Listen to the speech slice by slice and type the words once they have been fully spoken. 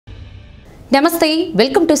నమస్తే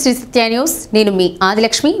welcome to Shri Satya news నేను మీ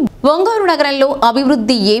ఆదిలక్ష్మి ఒంగోలు నగరంలో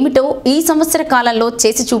అభివృద్ధి ఏమిటో ఈ సంవత్సర కాలంలో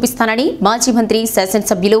చేసి చూపిస్తానని మాజీ మంత్రి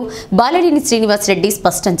శాసనసభ్యులు బాలనేని శ్రీనివాస్ రెడ్డి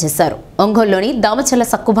స్పష్టం చేశారు. ఒంగోలులోని దామచల్ల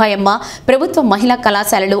సక్కుబాయమ్మ ప్రభుత్వ మహిళా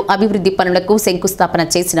కళాశాలలో అభివృద్ధి పనులకు శంకుస్థాపన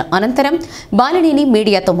చేసిన అనంతరం బాలనేని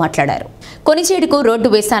మీడియాతో మాట్లాడారు. కొనిచేడుకు రోడ్డు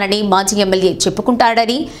వేశానని మాజీ ఎమ్మెల్యే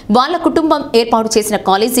చెప్పుకుంటాడని, వాళ్ళ కుటుంబం ఏర్పాటు చేసిన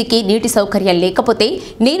కాలేజీకి నీటి సౌకర్యం లేకపోతే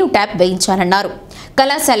నేను ట్యాప్ వేయించానన్నారు.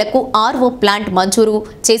 కళాశాలకు ఆర్ఓ ప్లాంట్ మంజూరు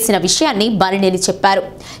చేసిన విషయాన్ని బాలనేని చెప్పారు.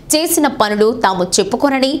 చేసిన పనులు తాము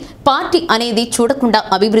చెప్పుకోనని, పార్టీ అనేది చూడకుండా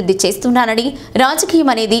అభివృద్ధి చేస్తున్నానని, రాజకీయం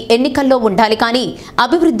అనేది ఎన్నికల్లో ఉండాలి కానీ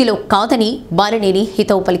అభివృద్ధిలో కాదని బాలనేని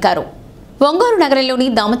హితవు పలికారు. ఒంగోలు నగరంలోని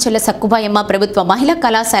దామచల్ల సక్కుబాయమ్మ ప్రభుత్వ మహిళా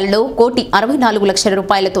కళాశాలలో 1,64,00,000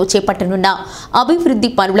 రూపాయలతో చేపట్టనున్న అభివృద్ధి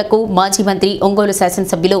పనులకు మాజీ మంత్రి ఒంగోలు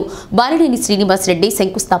శాసనసభ్యులు బాలనేని శ్రీనివాస్ రెడ్డి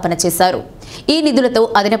శంకుస్థాపన చేశారు. ఈ నిధులతో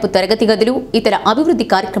అదనపు తరగతి గదులు, ఇతర అభివృద్ధి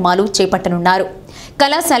కార్యక్రమాలు చేపట్టనున్నారు.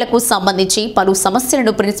 కళాశాలకు సంబంధించి పలు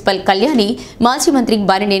సమస్యలను ప్రిన్సిపల్ కళ్యాణి మాజీ మంత్రి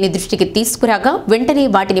బాలనేని దృష్టికి తీసుకురాగా వెంటనే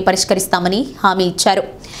వాటిని పరిష్కరిస్తామని హామీ ఇచ్చారు.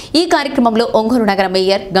 ఈ కార్యక్రమంలో ఒంగోలు నగర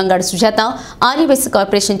mayor Gangadu Sujatha, Aryavysya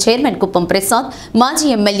corporation chairman Kuppam Prasad, మాజీ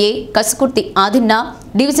MLA Kasukurthi Adinna,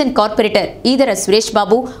 division corporator Eedara Suresh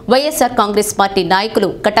Babu, YSR Congress party నాయకులు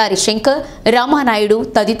కటారి శంకర్, రామానాయుడు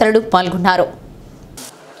తదితరులు పాల్గొన్నారు.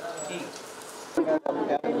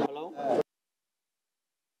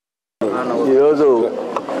 ఈరోజు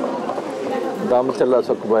దామచల్ల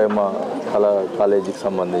సక్కుబాయమ్మ కాలేజీకి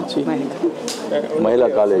సంబంధించి, మహిళా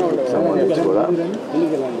కాలేజీకి సంబంధించి కూడా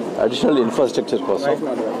అడిషనల్ ఇన్ఫ్రాస్ట్రక్చర్ కోసం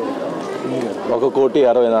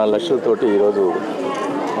 1,64,00,000 ఈరోజు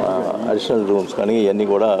అడిషనల్ రూమ్స్ కానీ ఇవన్నీ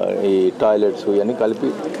కూడా ఈ టాయిలెట్స్ ఇవన్నీ కలిపి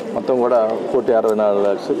మొత్తం కూడా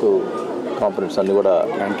 1,64,00,000 కాంపనెంట్స్ అన్నీ కూడా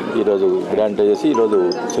ఈరోజు గ్రాంట్ చేసి ఈరోజు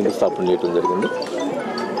శంకుస్థాపన చేయడం జరిగింది.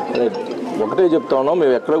 ఒకటే చెప్తా ఉన్నాం,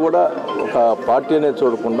 మేము ఎక్కడ కూడా ఒక పార్టీ అనేది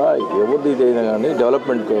చూడకుండా ఎవరిది ఇదైనా కానీ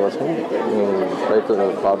డెవలప్మెంట్ కోసం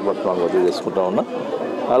ప్రయత్నం పాటుపడుతున్నాం చేసుకుంటా ఉన్నాం.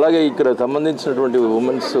 అలాగే ఇక్కడ సంబంధించినటువంటి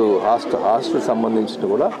ఉమెన్స్ హాస్టల్ సంబంధించిన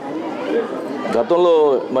కూడా గతంలో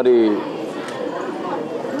మరి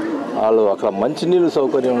వాళ్ళు అక్కడ మంచినీళ్ళు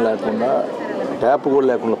సౌకర్యం లేకుండా, ట్యాప్ కూడా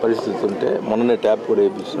లేకుండా పరిస్థితి ఉంటే మొన్ననే ట్యాప్ కూడా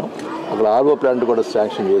వేయించినాం. అక్కడ ఆర్ఓ ప్లాంట్ కూడా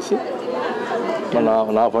శాంక్షన్ చేసి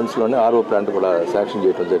నా ఫండ్స్లోనే ఆర్ఓ ప్లాంట్ కూడా శాంక్షన్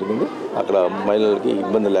చేయడం జరిగింది. అక్కడ మహిళలకి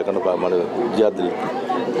ఇబ్బంది లేకుండా, మన విద్యార్థులకి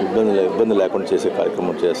ఇబ్బంది లేకుండా చేసే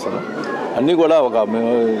కార్యక్రమం చేస్తున్నాం. అన్నీ కూడా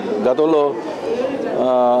మేము గతంలో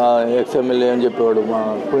ఎక్స్ఎమ్మెల్యే అని చెప్పేవాడు, మా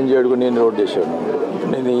కొంచెడుకు నేను రోడ్ చేసేవాడు.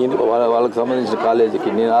 నేను వాళ్ళకి సంబంధించిన కాలేజీకి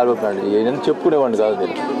నేను ఆర్ఓ ప్లాంట్ ఇవన్నీ చెప్పుకునేవాడిని కాదు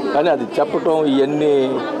నేను. కానీ అది చెప్పటం ఇవన్నీ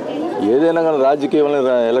ఏదైనా కానీ రాజకీయంలో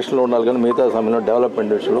ఎలక్షన్లో ఉండాలి కానీ మిగతా సమయంలో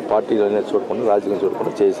డెవలప్మెంట్ విషయంలో పార్టీలు అనేది చూడకుండా, రాజకీయం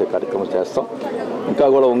చూడకుండా చేసే కార్యక్రమం చేస్తాం. ఇంకా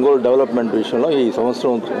కూడా ఒంగోలు డెవలప్మెంట్ విషయంలో ఈ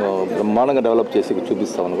సంవత్సరం బ్రహ్మాండంగా డెవలప్ చేసి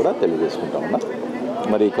చూపిస్తామని కూడా తెలియజేసుకుంటామన్నా.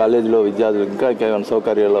 మరి కాలేజీలో విద్యార్థులు ఇంకా ఏమైనా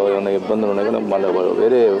సౌకర్యాలు ఏమైనా ఇబ్బందులు ఉన్నాయి కానీ మన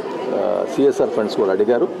వేరే సిఎస్ఆర్ ఫండ్స్ కూడా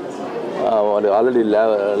అడిగారు. వాళ్ళు ఆల్రెడీ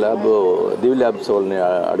దివి ల్యాబ్స్ వాళ్ళని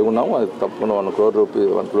అడుగున్నాము. అది తప్పకుండా 1 crore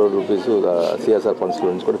రూపీస్ సిఎస్ఆర్ ఫండ్స్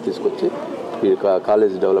నుంచి కూడా తీసుకొచ్చి ఈ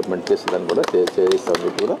కాలేజ్ డెవలప్మెంట్ చేసేదాన్ని కూడా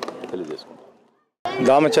చేయిస్తామని కూడా తెలియజేసుకుంటాం.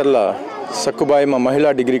 దామచల్ల సక్కుబాయమ్మ మహిళా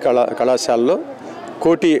డిగ్రీ కళాశాలలో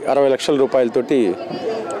 1,60,00,000 రూపాయలతోటి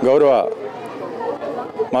గౌరవ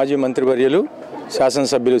మాజీ మంత్రివర్యులు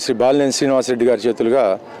శాసనసభ్యులు శ్రీ బాలనేని శ్రీనివాస్ రెడ్డి గారి చేతులుగా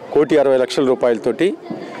 1,60,00,000 రూపాయలతోటి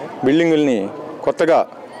బిల్డింగుల్ని కొత్తగా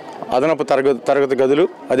అదనపు తరగతి గదులు,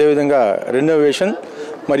 అదేవిధంగా రెనోవేషన్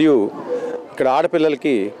మరియు ఇక్కడ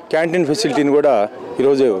ఆడపిల్లలకి క్యాంటీన్ ఫెసిలిటీని కూడా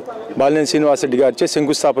ఈరోజు బాలనేని శ్రీనివాస్ రెడ్డి గారిచే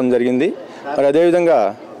శంకుస్థాపన జరిగింది. మరి అదేవిధంగా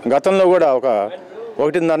గతంలో కూడా ఒక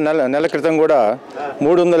 1.5 నెల క్రితం కూడా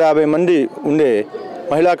 350 మంది ఉండే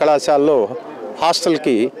మహిళా కళాశాలలో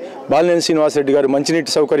హాస్టల్కి బాలనేని శ్రీనివాస్ రెడ్డి గారు మంచినీటి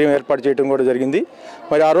సౌకర్యం ఏర్పాటు చేయడం కూడా జరిగింది.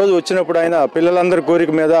 మరి ఆ రోజు వచ్చినప్పుడు ఆయన పిల్లలందరి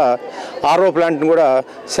కోరిక మీద ఆర్ఓ ప్లాంట్ను కూడా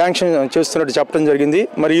శాంక్షన్ చేస్తున్నట్టు చెప్పడం జరిగింది.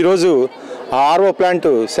 మరి ఈరోజు ఆ ఆర్ఓ ప్లాంట్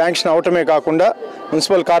శాంక్షన్ అవటమే కాకుండా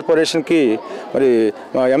మున్సిపల్ కార్పొరేషన్కి మరి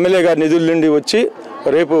ఎమ్మెల్యే గారి నిధుల నుండి వచ్చి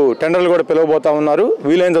రేపు టెండర్లు కూడా పిలవబోతా ఉన్నారు.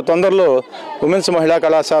 వీలైనంత తొందరలో ఉమెన్స్ మహిళా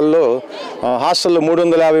కళాశాలలో హాస్టల్లో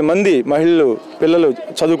 350 మంది పిల్లలు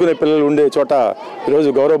చదువుకునే పిల్లలు ఉండే చోట ఈరోజు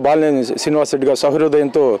గౌరవ బాలనేని శ్రీనివాస్ రెడ్డి గారు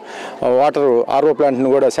సహృదయంతో వాటర్ ఆర్ఓ ప్లాంట్ను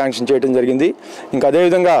కూడా శాంక్షన్ చేయడం జరిగింది. ఇంకా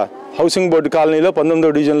అదేవిధంగా హౌసింగ్ బోర్డు కాలనీలో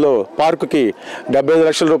 19వ డివిజన్లో పార్కుకి 75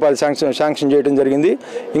 లక్షల రూపాయలు శాంక్షన్ చేయడం జరిగింది.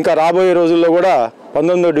 ఇంకా రాబోయే రోజుల్లో కూడా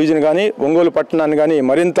 19వ డివిజన్ కానీ ఒంగోలు పట్టణాన్ని కానీ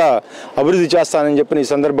మరింత అభివృద్ధి చేస్తానని చెప్పిన ఈ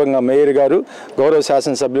సందర్భంగా మేయర్ గారు, గౌరవ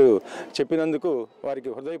శాసనసభ్యులు చెప్పినందుకు వారికి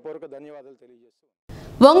హృదయపూర్వక ధన్యవాదాలు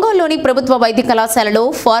తెలియజేస్తున్నాను. ఒంగోలులోని ప్రభుత్వ వైద్య కళాశాలలో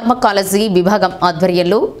ఫార్మకాలజీ విభాగం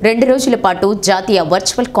ఆధ్వర్యంలో 2 రోజుల పాటు జాతీయ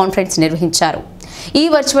వర్చువల్ కాన్ఫరెన్స్ నిర్వహించారు. ఈ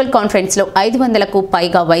వర్చువల్ కాన్ఫరెన్స్లో 500కు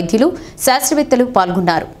పైగా వైద్యులు, శాస్త్రవేత్తలు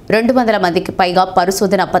పాల్గొన్నారు. 200 మందికి పైగా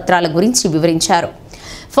పరిశోధన పత్రాల గురించి వివరించారు.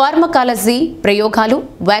 ఫార్మకాలజీ ప్రయోగాలు,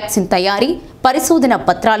 వ్యాక్సిన్ తయారీ, పరిశోధన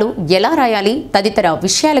పత్రాలు ఎలా రాయాలి తదితర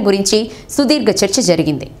విషయాల గురించి సుదీర్ఘ చర్చ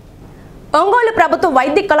జరిగింది. ఒంగోలు ప్రభుత్వ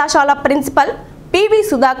వైద్య కళాశాల ప్రిన్సిపల్ పివి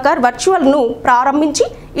సుధాకర్ వర్చువల్ను ప్రారంభించి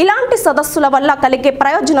ఇలాంటి సదస్సుల వల్ల కలిగే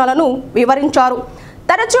ప్రయోజనాలను వివరించారు.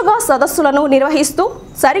 తరచుగా సదస్సులను నిర్వహిస్తూ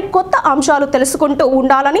సరికొత్త అంశాలు తెలుసుకుంటూ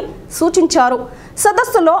ఉండాలని సూచించారు.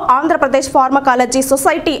 సదస్సులో Andhra Pradesh pharmacology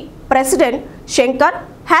society president Shankar,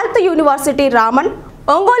 health university Raman,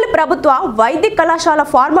 Ongole ప్రభుత్వ వైద్య కళాశాల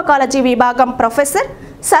ఫార్మకాలజీ విభాగం ప్రొఫెసర్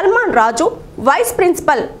సల్మాన్ రాజు, vice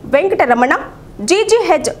principal Venkataramana,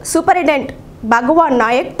 GGH superintendent భగవాన్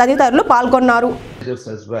నాయక్ తదితరులు పాల్గొన్నారు.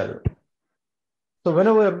 As well. So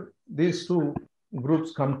whenever these two groups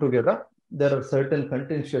come together, there are certain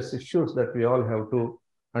contentious issues that we all have to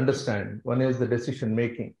understand. One is the decision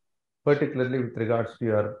making, particularly with regards to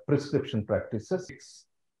your prescription practices.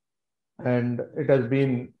 And it has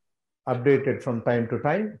been updated from time to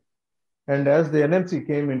time. And as the NMC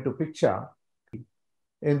came into picture,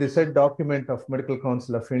 in the said document of Medical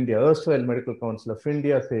Council of India, erstwhile Medical Council of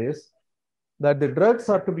India says that the drugs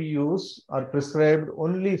are to be used or prescribed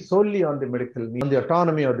only solely on the medical need, on the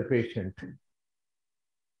autonomy of the patient.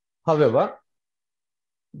 However,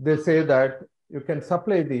 they say that you can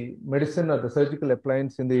supply the medicine or the surgical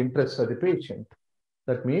appliance in the interest of the patient.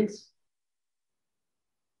 That means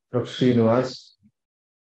Dr. Srinivas,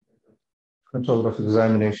 control of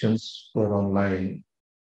examinations for online,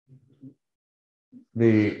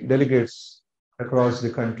 the delegates across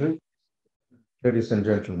the country, ladies and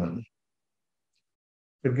gentlemen,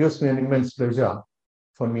 it gives me an immense pleasure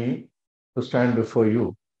for me to stand before you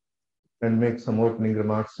and make some opening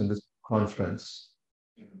remarks in this conference.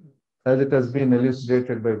 As it has been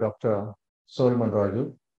elucidated by Dr. Solomon Raju,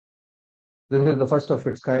 this is the first of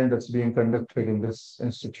its kind that's being conducted in this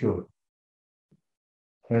institute.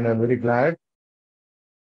 And I'm very glad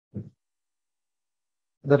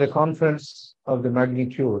that a conference of the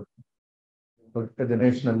magnitude at the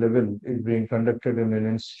national level is being conducted in an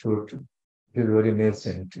institute is very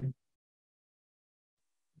nascent.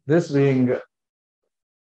 This being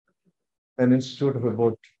an institute of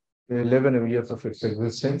about 11 years of its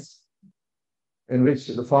existence, in which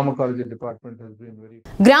the pharmacology department has been very...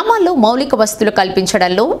 గ్రామాల్లో మౌలిక వసతులు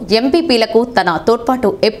కల్పించడంలో ఎంపీపీలకు తన తోడ్పాటు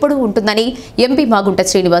ఎప్పుడూ ఉంటుందని MP Magunta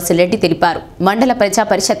Srinivasa Reddy తెలిపారు. మండల ప్రజా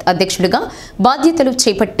పరిషత్ అధ్యక్షుడిగా బాధ్యతలు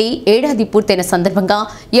చేపట్టి ఏడాది పూర్తయిన సందర్భంగా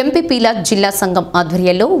ఎంపీపీల జిల్లా సంఘం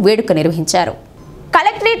ఆధ్వర్యంలో వేడుక నిర్వహించారు.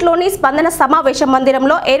 కలెక్టరేట్లోని స్పందన సమావేశ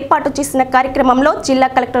మందిరంలో ఏర్పాటు చేసిన కార్యక్రమంలో జిల్లా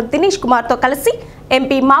కలెక్టర్ దినేష్ కుమార్తో కలిసి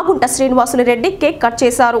MP Magunta Srinivasulu Reddy cake cut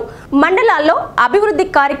చేశారు. మండలాల్లో అభివృద్ధి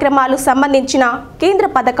కార్యక్రమాలు సంబంధించిన కేంద్ర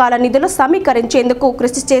పథకాల నిధులు సమీకరించేందుకు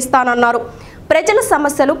కృషి చేస్తానన్నారు. ప్రజల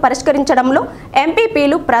సమస్యలు పరిష్కరించడంలో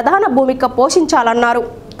ఎంపీపీలు ప్రధాన భూమిక పోషించాలన్నారు.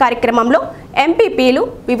 కార్యక్రమంలో ఎంపీపీలు,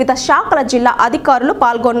 వివిధ శాఖల జిల్లా అధికారులు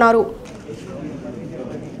పాల్గొన్నారు.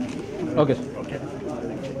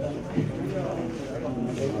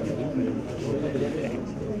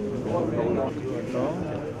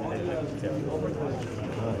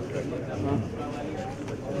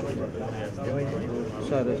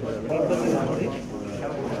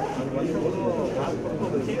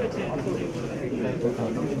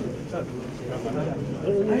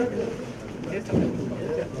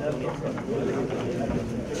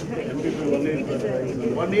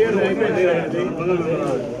 One year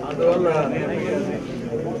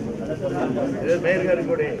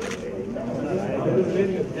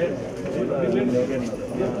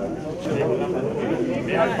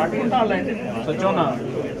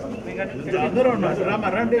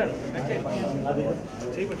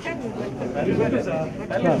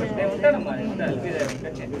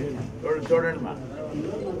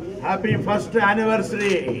happy first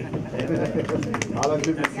anniversary.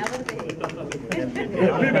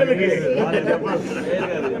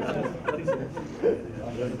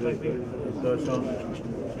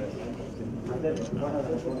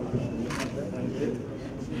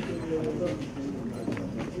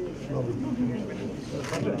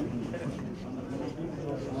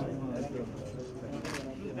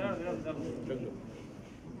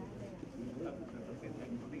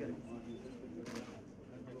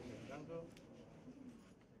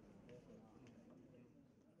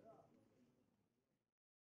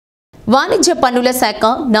 వాణిజ్య పన్నుల శాఖ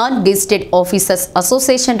నాన్ గెజిటెడ్ ఆఫీసర్స్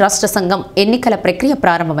అసోసియేషన్ రాష్ట్ర సంఘం ఎన్నికల ప్రక్రియ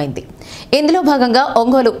ప్రారంభమైంది. ఇందులో భాగంగా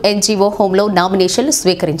ఒంగోలు ఎన్జీఓ హోంలో నామినేషన్లు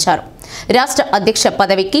స్వీకరించారు. రాష్ట్ర అధ్యక్ష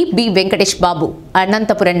పదవికి బి వెంకటేష్ బాబు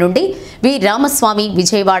అనంతపురం నుండి, వి రామస్వామి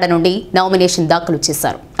విజయవాడ నుండి నామినేషన్ దాఖలు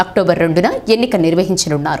చేశారు. అక్టోబర్ 2న ఎన్నిక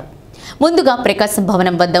నిర్వహించనున్నారు. ముందుగా ప్రకాశం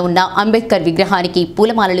భవనం వద్ద ఉన్న అంబేద్కర్ విగ్రహానికి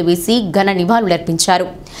పూలమాలలు వేసి ఘన నివాళులర్పించారు.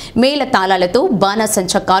 మేళ తాళాలతో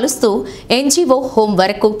బాణాసంచా కాలుస్తూ ఎన్జీఓ హోం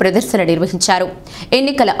వరకు ప్రదర్శన నిర్వహించారు.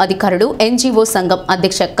 ఎన్నికల అధికారులు ఎన్జీఓ సంఘం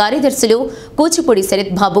అధ్యక్ష కార్యదర్శులు కూచిపూడి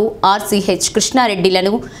శరత్ బాబు, ఆర్సీహెచ్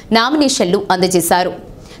కృష్ణారెడ్డిలను నామినేషన్లు అందజేశారు.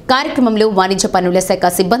 కార్యక్రమంలో వాణిజ్య పన్నుల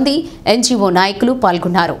శాఖ సిబ్బంది, ఎన్జీఓ నాయకులు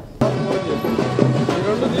పాల్గొన్నారు.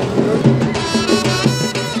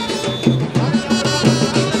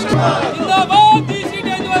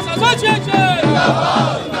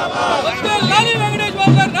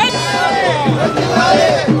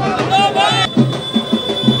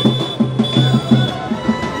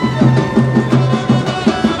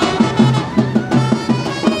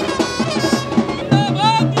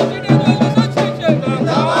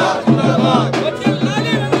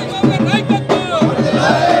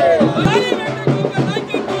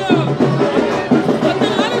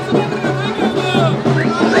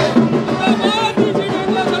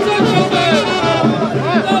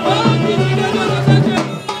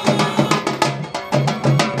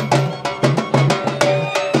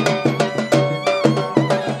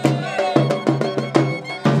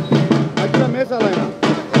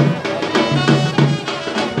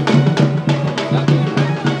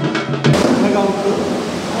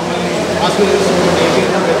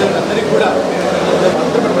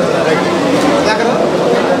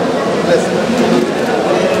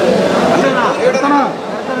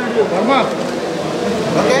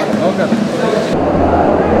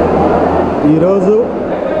 ఈరోజు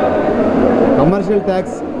commercial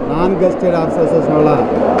tax non gazetted officers association వల్ల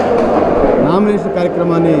నామినేషన్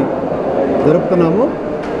కార్యక్రమాన్ని జరుపుతున్నాము.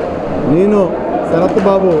 నేను శరత్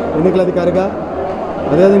బాబు ఎన్నికల అధికారిగా,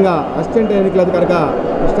 అదేవిధంగా అసిస్టెంట్ ఎన్నికల అధికారిగా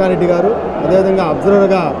కృష్ణారెడ్డి గారు, అదేవిధంగా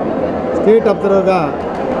అబ్జర్వర్గా స్టేట్ అబ్జర్వర్గా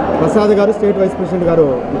ప్రసాద్ గారు, స్టేట్ వైస్ ప్రెసిడెంట్ గారు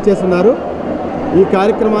ఇచ్చేస్తున్నారు. ఈ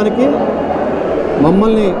కార్యక్రమానికి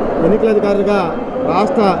మమ్మల్ని ఎన్నికల అధికారులుగా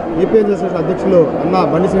రాష్ట్ర ఏపీఎన్ అసోసియేషన్ అధ్యక్షులు అన్న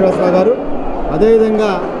బండి శ్రీనివాసరావు గారు, అదేవిధంగా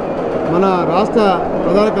మన రాష్ట్ర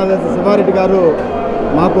ప్రధాన కార్యదర్శి శివారెడ్డి గారు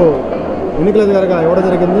మాకు ఎన్నికల అధికారిగా ఇవ్వడం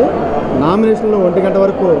జరిగింది. నామినేషన్లు 1 గంట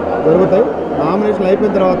వరకు జరుగుతాయి. నామినేషన్లు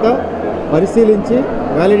అయిపోయిన తర్వాత పరిశీలించి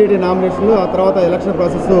వ్యాలిడిటీ నామినేషన్లు, ఆ తర్వాత ఎలక్షన్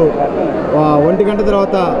ప్రాసెస్ 1 గంట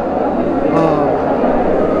తర్వాత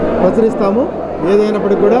ప్రచురిస్తాము.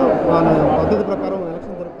 ఏదైనప్పటికీ కూడా మన పద్ధతి ప్రకారం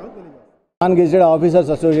ఎలక్షన్ జరుగుతామని తెలియజేస్తాం. నాన్ గెజిటెడ్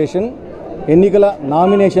ఆఫీసర్స్ అసోసియేషన్ ఎన్నికల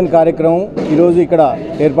నామినేషన్ కార్యక్రమం ఈరోజు ఇక్కడ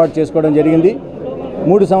ఏర్పాటు చేసుకోవడం జరిగింది.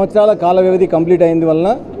 3 సంవత్సరాల కాల వ్యవధి కంప్లీట్ అయింది వలన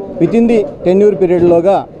వితిన్ ది టెన్యూర్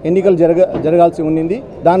పీరియడ్లోగా ఎన్నికలు జరగాల్సి ఉండింది.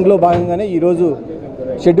 దాంట్లో భాగంగానే ఈరోజు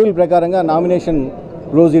షెడ్యూల్ ప్రకారంగా నామినేషన్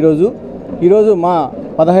రోజు ఈరోజు మా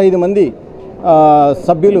 15 మంది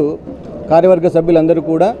సభ్యులు, కార్యవర్గ సభ్యులందరూ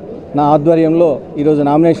కూడా నా ఆధ్వర్యంలో ఈరోజు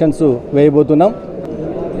నామినేషన్స్ వేయబోతున్నాం.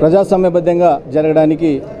 ప్రజాస్వామ్యబద్ధంగా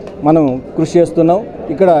జరగడానికి మనం కృషి చేస్తున్నాం.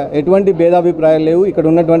 ఇక్కడ ఎటువంటి భేదాభిప్రాయాలు లేవు. ఇక్కడ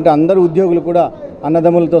ఉన్నటువంటి అందరు ఉద్యోగులు కూడా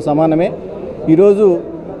అన్నదమ్ములతో సమానమే. ఈరోజు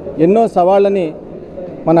ఎన్నో సవాళ్ళని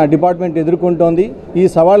మన డిపార్ట్మెంట్ ఎదుర్కొంటోంది. ఈ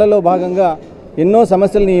సవాళ్ళలో భాగంగా ఎన్నో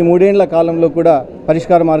సమస్యలని ఈ 3 ఏళ్ల కాలంలో కూడా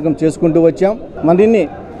పరిష్కార మార్గం చేసుకుంటూ వచ్చాం. మరిన్ని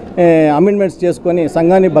అమెండ్మెంట్స్ చేసుకొని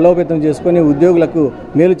సంఘాన్ని బలోపేతం చేసుకొని ఉద్యోగులకు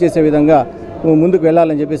మేలు చేసే విధంగా ముందుకు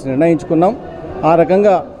వెళ్ళాలని చెప్పేసి నిర్ణయించుకున్నాం. ఆ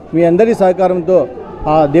రకంగా మీ అందరి సహకారంతో,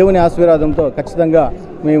 ఆ దేవుని ఆశీర్వాదంతో ఖచ్చితంగా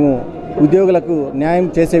మేము ఉద్యోగులకు న్యాయం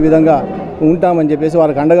చేసే విధంగా ఉంటామని చెప్పేసి,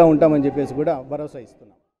 వారికి అండగా ఉంటామని చెప్పేసి కూడా భరోసా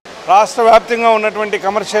ఇస్తున్నాం. రాష్ట్ర వ్యాప్తంగా ఉన్నటువంటి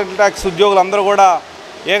కమర్షియల్ ట్యాక్స్ ఉద్యోగులందరూ కూడా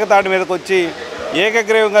ఏకతాటి మీదకి వచ్చి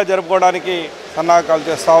ఏకగ్రీవంగా జరుపుకోవడానికి సన్నాహకాలు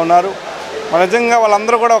చేస్తూ ఉన్నారు. నిజంగా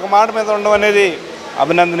వాళ్ళందరూ కూడా ఒక మాట మీద ఉండడం అనేది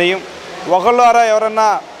అభినందనీయం. ఒకళ్ళ ద్వారా ఎవరన్నా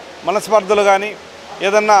మనస్పర్ధలు కానీ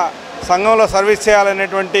ఏదన్నా సంఘంలో సర్వీస్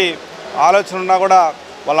చేయాలనేటువంటి ఆలోచన ఉన్నా కూడా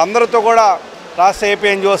వాళ్ళందరితో కూడా రాష్ట్ర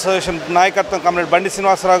ఏపీఎన్జిఓ అసోసియేషన్ నాయకత్వం కామ్రేడ్ బండి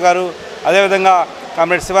శ్రీనివాసరావు గారు, అదేవిధంగా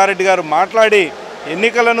కామ్రేడ్ శివారెడ్డి గారు మాట్లాడి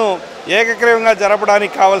ఎన్నికలను ఏకగ్రీవంగా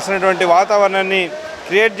జరపడానికి కావాల్సినటువంటి వాతావరణాన్ని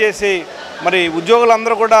క్రియేట్ చేసి, మరి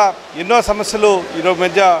ఉద్యోగులందరూ కూడా ఎన్నో సమస్యలు ఈరోజు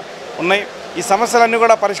మధ్య ఉన్నాయి. ఈ సమస్యలన్నీ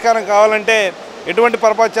కూడా పరిష్కారం కావాలంటే ఎటువంటి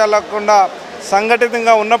పొరపాటు లేకుండా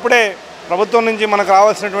సంఘటితంగా ఉన్నప్పుడే ప్రభుత్వం నుంచి మనకు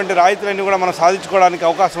రావాల్సినటువంటి రాయితీలన్నీ కూడా మనం సాధించుకోవడానికి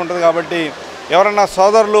అవకాశం ఉంటుంది. కాబట్టి ఎవరన్నా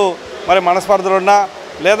సోదరులు మరి మనస్పర్ధలున్నా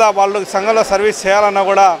లేదా వాళ్ళు సంఘంలో సర్వీస్ చేయాలన్నా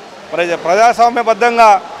కూడా మరి ప్రజాస్వామ్యబద్ధంగా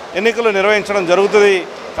ఎన్నికలు నిర్వహించడం జరుగుతుంది.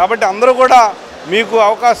 కాబట్టి అందరూ కూడా మీకు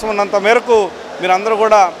అవకాశం ఉన్నంత మేరకు మీరందరూ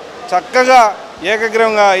కూడా చక్కగా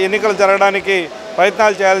ఏకగ్రీవంగా ఎన్నికలు జరగడానికి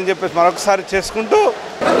ప్రయత్నాలు చేయాలని చెప్పేసి మరొకసారి చేసుకుంటూ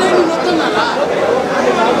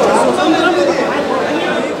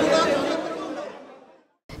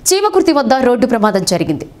చీమకుర్తి వద్ద రోడ్డు ప్రమాదం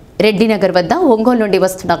జరిగింది. రెడ్డినగర్ వద్ద ఒంగోలు నుండి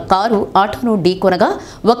వస్తున్న కారు ఆటోను ఢీకొనగా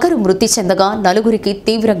ఒకరు మృతి చెందగా నలుగురికి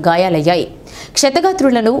తీవ్ర గాయాలయ్యాయి.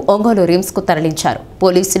 క్షతగాత్రులను ఒంగోలు రిమ్స్కు తరలించారు.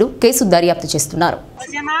 పోలీసులు కేసు దర్యాప్తు చేస్తున్నారు.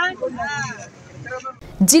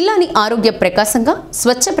 జిల్లాని ఆరోగ్య ప్రకాశంగా,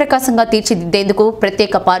 స్వచ్ఛ ప్రకాశంగా తీర్చిదిద్దేందుకు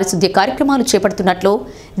ప్రత్యేక పారిశుద్ధ్య కార్యక్రమాలు చేపడుతున్నట్లు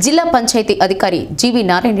జిల్లా పంచాయతీ అధికారి జీవి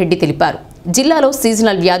నారాయణ రెడ్డి తెలిపారు. జిల్లాలో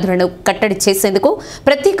సీజనల్ వ్యాధులను కట్టడి చేసేందుకు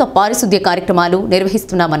ప్రత్యేక పారిశుద్ధ్య కార్యక్రమాలు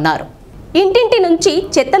నిర్వహిస్తున్నామన్నారు. ఇంటింటి నుంచి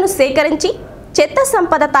చెత్తను సేకరించి చెత్త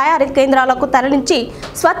సంపద తయారీ కేంద్రాలకు తరలించి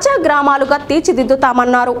స్వచ్ఛ గ్రామాలుగా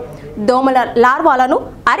తీర్చిదిద్దుతామన్నారు. దోమల లార్వాలను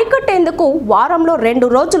అరికట్టేందుకు వారంలో 2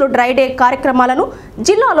 రోజులు డ్రైడే కార్యక్రమాలను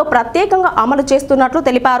జిల్లాలో ప్రత్యేకంగా అమలు చేస్తున్నట్లు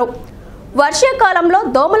తెలిపారు. వర్షాకాలంలో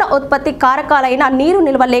దోమల ఉత్పత్తి కారకాలైన నీరు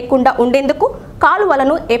నిల్వ లేకుండా ఉండేందుకు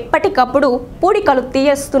కాలువలను ఎప్పటికప్పుడు పూడికలు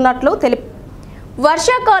తీస్తున్నట్లు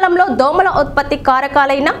వర్షాకాలంలో దోమల ఉత్పత్తి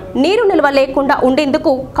కారకాలైన నీరు నిల్వ లేకుండా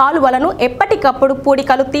ఉండేందుకు కాలువలను ఎప్పటికప్పుడు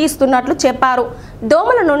పూడికలు తీస్తున్నట్లు చెప్పారు.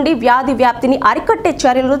 దోమల నుండి వ్యాధి వ్యాప్తిని అరికట్టే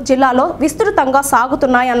చర్యలు జిల్లాలో విస్తృతంగా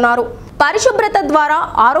సాగుతున్నాయన్నారు. పరిశుభ్రత ద్వారా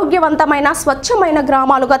ఆరోగ్యవంతమైన స్వచ్ఛమైన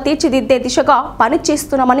గ్రామాలుగా తీర్చిదిద్దే దిశగా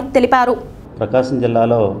పనిచేస్తున్నామని తెలిపారు. ప్రకాశం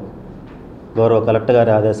జిల్లాలో గౌరవ కలెక్టర్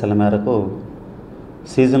గారి ఆదేశాల మేరకు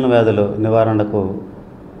సీజనల్ వ్యాధుల నివారణకు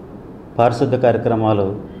పారిశుద్ధ్య కార్యక్రమాలు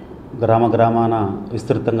గ్రామాన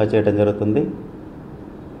విస్తృతంగా చేయడం జరుగుతుంది.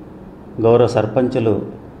 గౌరవ సర్పంచులు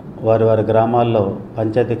వారి గ్రామాల్లో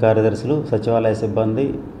పంచాయతీ కార్యదర్శులు, సచివాలయ సిబ్బంది,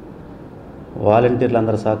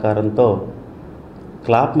 వాలంటీర్లందరి సహకారంతో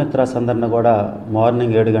క్లాప్ మిత్రాస్ అందరిని కూడా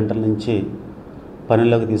మార్నింగ్ 7 గంటల నుంచి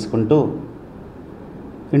పనిలోకి తీసుకుంటూ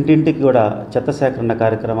ఇంటింటికి కూడా చెత్త సేకరణ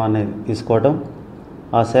కార్యక్రమాన్ని తీసుకోవడం,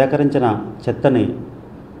 ఆ సేకరించిన చెత్తని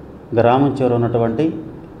గ్రామం చివర ఉన్నటువంటి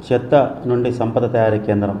చెత్త నుండి సంపద తయారీ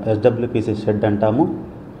కేంద్రం SWPC షెడ్ అంటాము,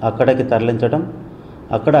 అక్కడికి తరలించడం,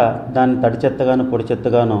 అక్కడ దాన్ని తడి చెత్తగాను పొడి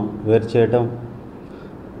చెత్తగాను వేరు చేయడం,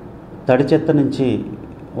 తడి చెత్త నుంచి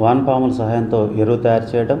వానపాముల సహాయంతో ఎరువు తయారు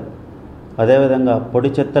చేయడం, అదేవిధంగా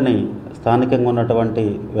పొడి చెత్తని స్థానికంగా ఉన్నటువంటి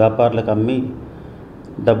వ్యాపారులకు అమ్మి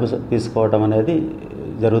డబ్బు తీసుకోవడం అనేది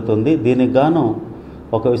జరుగుతుంది. దీనికి గాను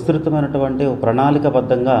ఒక విస్తృతమైనటువంటి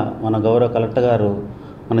ప్రణాళికబద్ధంగా మన గౌరవ కలెక్టర్ గారు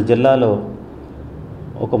మన జిల్లాలో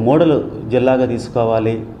ఒక మోడల్ జిల్లాగా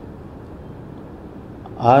తీసుకోవాలి,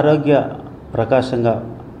 ఆరోగ్య ప్రకాశంగా,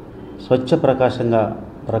 స్వచ్ఛ ప్రకాశంగా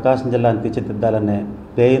ప్రకాశం జిల్లాను తీర్చిదిద్దాలనే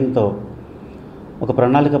ధ్యేయంతో ఒక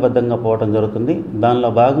ప్రణాళికబద్ధంగా పోవడం జరుగుతుంది.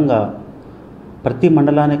 దానిలో భాగంగా ప్రతి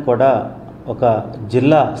మండలానికి కూడా ఒక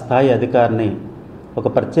జిల్లా స్థాయి అధికారిని, ఒక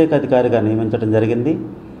ప్రత్యేక అధికారిగా నియమించడం జరిగింది.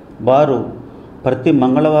 వారు ప్రతి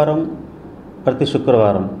మంగళవారం, ప్రతి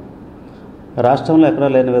శుక్రవారం రాష్ట్రంలో ఎక్కడా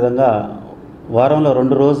లేని విధంగా వారంలో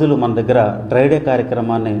 2 రోజులు మన దగ్గర డ్రైడే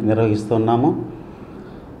కార్యక్రమాన్ని నిర్వహిస్తున్నాము.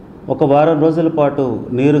 ఒక వారం రోజుల పాటు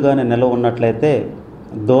నీరు కానీ నిల్వ ఉన్నట్లయితే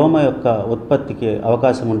దోమ యొక్క ఉత్పత్తికి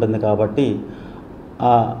అవకాశం ఉంటుంది. కాబట్టి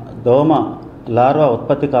ఆ దోమ లార్వా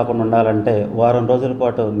ఉత్పత్తి కాకుండా ఉండాలంటే వారం రోజుల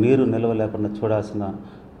పాటు నీరు నిల్వ లేకుండా చూడాల్సిన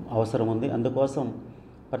అవసరం ఉంది. అందుకోసం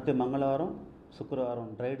ప్రతి మంగళవారం, శుక్రవారం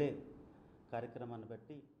డ్రైడే కార్యక్రమాన్ని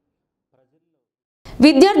పెట్టి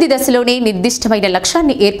విద్యార్థి దశలోనే నిర్దిష్టమైన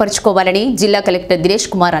లక్ష్యాన్ని ఏర్పరచుకోవాలని జిల్లా కలెక్టర్ దినేష్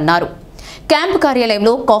కుమార్ అన్నారు. క్యాంపు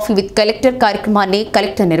కార్యాలయంలో కాఫీ విత్ కలెక్టర్ కార్యక్రమాన్ని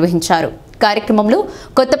కలెక్టర్ నిర్వహించారు. కార్యక్రమంలో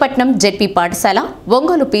కొత్తపట్నం జెడ్పీ పాఠశాల,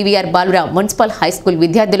 ఒంగోలు PVR బాలుర మున్సిపల్ హైస్కూల్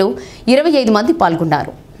విద్యార్థులు 25 మంది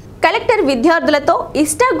పాల్గొన్నారు. కలెక్టర్ విద్యార్థులతో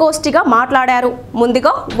ఇష్టాగోష్ఠిగా మాట్లాడారు.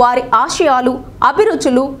 ముందుగా వారి ఆశయాలు,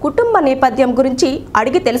 అభిరుచులు, కుటుంబ నేపథ్యం గురించి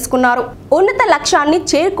అడిగి తెలుసుకున్నారు. ఉన్నత లక్ష్యాన్ని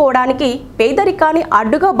చేరుకోవడానికి పేదరికాన్ని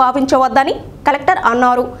అడ్డుగా భావించవద్దని కలెక్టర్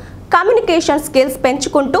అన్నారు. కమ్యూనికేషన్ స్కిల్స్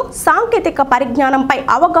పెంచుకుంటూ సాంకేతిక పరిజ్ఞానంపై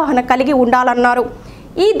అవగాహన కలిగి ఉండాలన్నారు.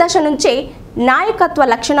 ఈ దశ నుంచే నాయకత్వ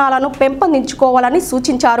లక్షణాలను పెంపొందించుకోవాలని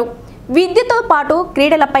సూచించారు. విద్యతో పాటు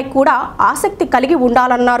క్రీడలపై కూడా ఆసక్తి కలిగి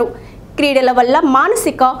ఉండాలన్నారు. క్రీడల వల్ల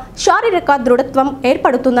మానసిక, శారీరక దృఢత్వం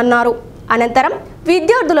ఏర్పడుతుందన్నారు. అనంతరం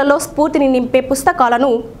విద్యార్థులలో స్ఫూర్తిని నింపే పుస్తకాలను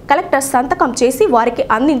కలెక్టర్ సంతకం చేసి వారికి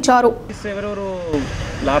అందించారు. ఎవరెవరు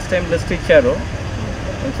లాస్ట్ టైం లిస్ట్ ఇచ్చారో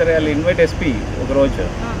ఒకసారి వాళ్ళు ఇన్వైట్ SP ఒకరోజు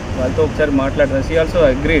వాళ్ళతో ఒకసారి మాట్లాడుతాను. షీ ఆల్సో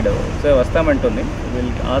అగ్రీడ్, ఒకసారి వస్తామంటుంది.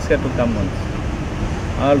 Will ask her to come once.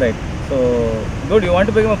 All right, so good. You want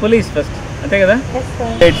to become police first, అంతే కదా?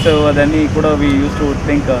 సో అదన్నీ కూడా we use to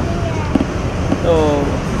think. So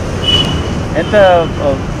ఎంత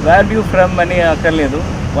వాల్యూ ఫ్రమ్ అని అక్కర్లేదు.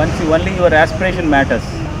 Once only your aspiration matters.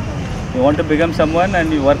 You want to become some one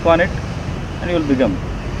and you work on it and you will become.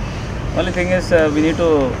 Only thing is we need to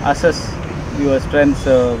assess your strengths,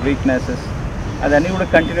 weaknesses, అదన్నీ కూడా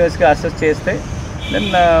కంటిన్యూస్గా assess చేస్తే then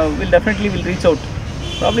we'll definitely will reach out.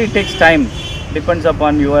 Probably it takes time, depends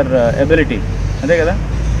upon your ability. Ante kada.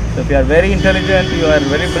 So if you are very intelligent, you are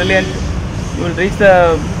very brilliant, you will reach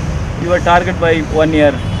your target by 1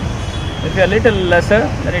 year. If you are little lesser,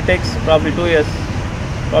 then it takes probably 2 years,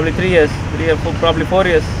 probably 3 years, probably 4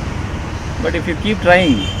 years. But if you keep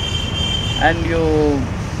trying and you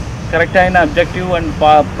correct an objective and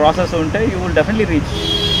process unte, you will definitely reach.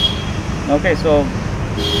 Okay, so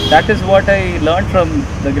that is what I learned from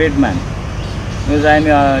the great man. Because ఆయన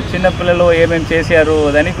చిన్న పిల్లలు ఏమేమి చేశారు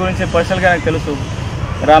దాని గురించి పర్సనల్గా నాకు తెలుసు.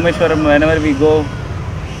 Rameswaram whenever we go,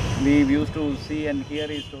 we used to see and hear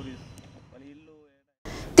his stories.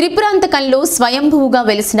 త్రిపురాంతకంలో స్వయంభువుగా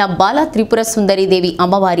వెలిసిన బాల త్రిపుర సుందరీదేవి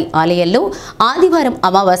అమ్మవారి ఆలయంలో ఆదివారం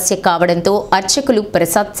అమావాస్య కావడంతో అర్చకులు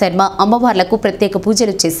ప్రసాద్ శర్మ అమ్మవార్లకు ప్రత్యేక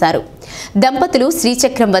పూజలు చేశారు. దంపతులు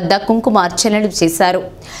శ్రీచక్రం వద్ద కుంకుమార్చనలు చేశారు.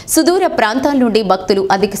 సుదూర ప్రాంతాల నుండి భక్తులు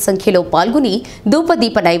అధిక సంఖ్యలో పాల్గొని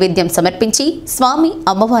ధూపదీప నైవేద్యం సమర్పించి స్వామి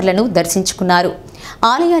అమ్మవార్లను దర్శించుకున్నారు.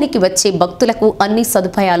 ఆలయానికి వచ్చే భక్తులకు అన్ని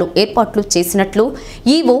సదుపాయాలు ఏర్పాట్లు చేసినట్లు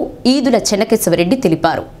ఈవో ఈదుల చెన్నకేశవరెడ్డి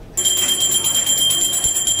తెలిపారు.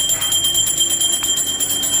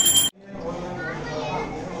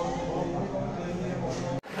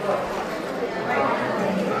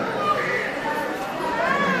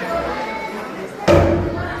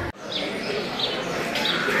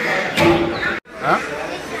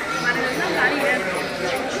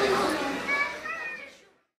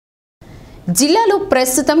 జిల్లాలో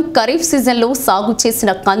ప్రస్తుతం ఖరీఫ్ సీజన్లో సాగు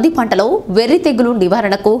చేసిన కంది పంటలో వెర్రి తెగులు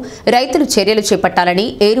నివారణకు రైతులు చర్యలు చేపట్టాలని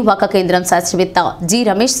ఏరువాక కేంద్రం శాస్త్రవేత్త జి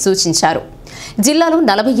రమేష్ సూచించారు. జిల్లాలో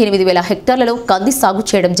 48,000 హెక్టార్లలో కంది సాగు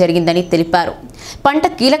చేయడం జరిగిందని తెలిపారు. పంట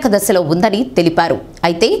కీలక దశలో ఉందని తెలిపారు.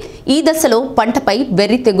 అయితే ఈ దశలో పంటపై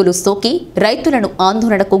వెర్రి తెగులు సోకి రైతులను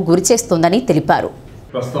ఆందోళనకు గురిచేస్తోందని తెలిపారు.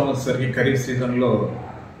 ప్రస్తుతం వచ్చేసరికి ఖరీఫ్ సీజన్లో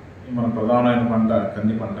మన ప్రధానమైన పంట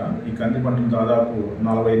కంది పంట. ఈ కంది పంటను దాదాపు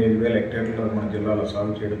 48,000 హెక్టార్లలో మన జిల్లాలో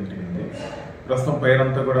సాగు చేయడం జరిగింది. ప్రస్తుతం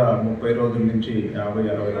పైరంతా కూడా 30 రోజుల నుంచి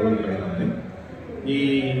 50-60 రోజులు పైరుంది. ఈ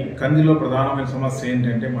కందిలో ప్రధానమైన సమస్య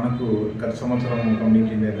ఏంటంటే మనకు గత సంవత్సరం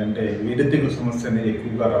గమనించింది ఏంటంటే వెర్రితెగులు సమస్య అనేది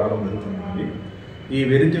ఎక్కువగా రావడం జరుగుతుంది. ఈ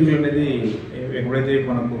వెర్రితెగులు అనేది ఎప్పుడైతే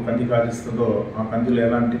మనకు కంది కాజిస్తుందో ఆ కందిలో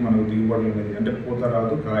ఎలాంటి మనకు దిగుబడులు అనేది అంటే పూత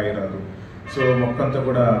రాదు, కాయ రాదు. సో మొక్కంతా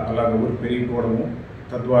కూడా అలాగ ఊరి పెరిగిపోవడము,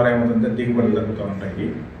 తద్వారా ఏమవుతుందంటే దిగుబడులు తగ్గుతూ ఉంటాయి.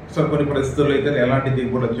 సో కొన్ని పరిస్థితుల్లో అయితే ఎలాంటి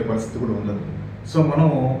దిగుబడి వచ్చే పరిస్థితి కూడా ఉండదు. సో మనం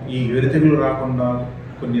ఈ వెర్రితెగులు రాకుండా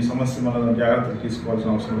కొన్ని సమస్యలు మనం జాగ్రత్తలు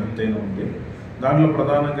తీసుకోవాల్సిన అవసరం ఎంతైనా ఉంది. దాంట్లో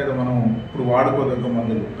ప్రధానంగా మనం ఇప్పుడు వాడుకోదగ్గ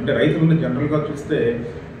మందులు అంటే రైతులని జనరల్గా చూస్తే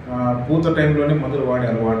పూత టైంలోనే మందులు వాడే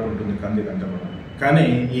అలవాటు ఉంటుంది కంది కంటే మనం. కానీ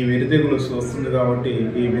ఈ వెర్రితెగులు వస్తుంది కాబట్టి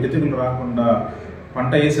ఈ వెర్రితెగులు రాకుండా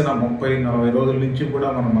పంట వేసిన 30-40 రోజుల నుంచి కూడా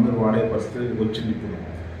మనం మందులు వాడే పరిస్థితి వచ్చింది ఇప్పుడు.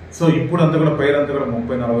 సో ఇప్పుడు అంతా కూడా పైరంతా కూడా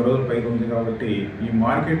 30-40 రోజులు పైరు ఉంది కాబట్టి ఈ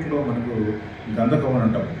మార్కెట్లో మనకు గంధకం అని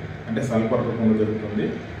అంటాం, అంటే సల్ఫర్ రూపంలో జరుగుతుంది.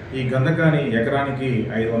 ఈ గంధకాన్ని ఎకరానికి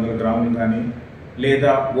 500 గ్రాములు కానీ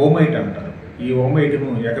లేదా ఓమైట్ అంటారు. ఈ ఓమైట్ను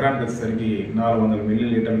ఎకరానికి వచ్చేసరికి 400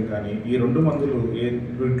 మిల్లీలీటర్లు కానీ ఈ 2 మందులు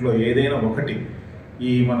వీటిలో ఏదైనా ఒకటి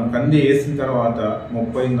ఈ మనం కంది వేసిన తర్వాత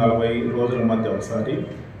 30-40 రోజుల మధ్య ఒకసారి,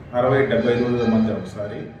 60-70 రోజుల మధ్య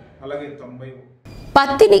ఒకసారి, అలాగే 90.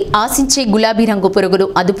 పత్తిని ఆశించే గులాబీ రంగు పురుగును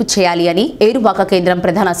అదుపు చేయాలి అని ఏరువాక కేంద్రం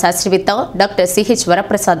ప్రధాన శాస్త్రవేత్త డాక్టర్ సిహెచ్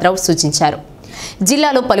వరప్రసాదరావు సూచించారు.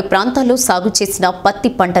 జిల్లాలో పలు ప్రాంతాల్లో సాగు చేసిన పత్తి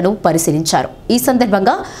పంటను పరిశీలించారు. ఈ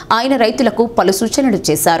సందర్భంగా ఆయన రైతులకు పలు సూచనలు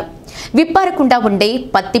చేశారు. విప్పారకుండా ఉండే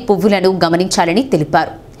పత్తి పువ్వులను గమనించాలని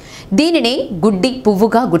తెలిపారు. దీనినే గుడ్డి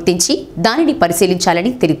పువ్వుగా గుర్తించి దానిని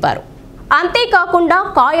పరిశీలించాలని తెలిపారు. అంతేకాకుండా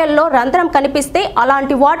కాయల్లో రంధ్రం కనిపిస్తే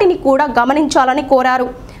అలాంటి వాటిని కూడా గమనించాలని కోరారు.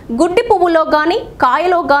 గుడ్డి పువ్వులో గాని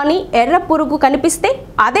కాయలో గాని ఎర్ర పురుగు కనిపిస్తే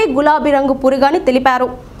అదే గులాబీ రంగు పురుగని తెలిపారు.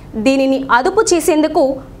 దీనిని అదుపు చేసేందుకు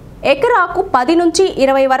ఎకరాకు 10 నుంచి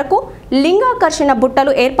 20 వరకు లింగాకర్షణ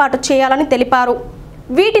బుట్టలు ఏర్పాటు చేయాలని తెలిపారు.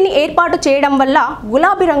 వీటిని ఏర్పాటు చేయడం వల్ల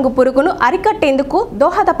గులాబీ రంగు పురుగును అరికట్టేందుకు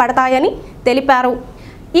దోహదపడతాయని తెలిపారు.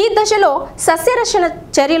 ఈ దశలో సస్యరక్షణ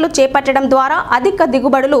చర్యలు చేపట్టడం ద్వారా అధిక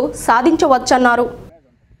దిగుబడులు సాధించవచ్చన్నారు.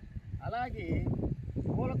 అలాగే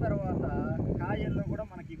పూల తర్వాత కాయల్లో కూడా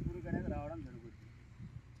మనకి పురుగు అనేది రావడం జరుగుతుంది.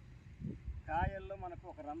 కాయల్లో మనకు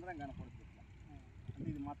ఒక రంధ్రం కనపడుతుంది. అంటే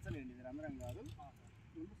ఇది మచ్చలేండి, ఇది రంధ్రం కాదు.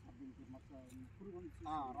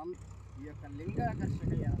 ఈ యొక్క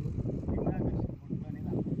లింగాకర్షక పురుగు అనేది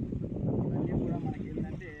ఇవన్నీ కూడా మనకి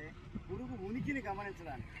ఏంటంటే పురుగు ఉనికిని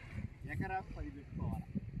గమనించడానికి ఎకరాకు 10 పెట్టుకోవాలి.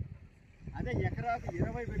 అదే ఎకరాకు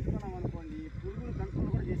 20 పెట్టుకున్నాం అనుకోండి, పురుగును కంట్రోల్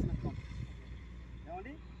కూడా చేసినట్టు.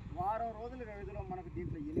 ఏమండి, వారం రోజుల వ్యవధిలో మనకు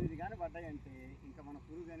దీంట్లో 8 కానీ పడ్డాయంటే ఇంకా మన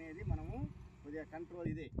పురుగు అనేది మనము కొద్దిగా కంట్రోల్.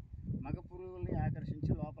 ఇదే మగ పురుగుల్ని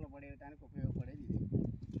ఆకర్షించి లోపల పడేయడానికి ఉపయోగపడేది ఇది.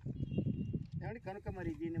 ఏమంటే కనుక మరి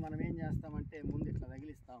దీన్ని మనం ఏం చేస్తామంటే ముందు ఇట్లా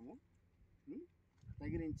తగిలిస్తాము.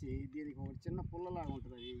 తగిలించి దీనికి ఒక చిన్న పుల్లలాగా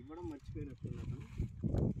ఉంటుంది, అది ఇవ్వడం మర్చిపోయినట్టున్నాను.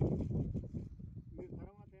 మీరు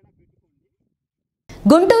తర్వాత అయినా పెట్టుకోండి.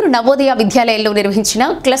 గుంటూరు నవోదయ విద్యాలయంలో నిర్వహించిన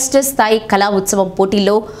క్లస్టర్ స్థాయి కళా ఉత్సవం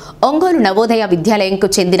పోటీల్లో ఒంగోలు నవోదయ విద్యాలయంకు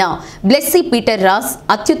చెందిన బ్లెస్సీ పీటర్ రాస్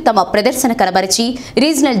అత్యుత్తమ ప్రదర్శన కనబరిచి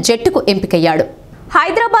రీజనల్ జట్టుకు ఎంపికయ్యాడు.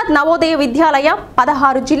 హైదరాబాద్ నవోదయ విద్యాలయ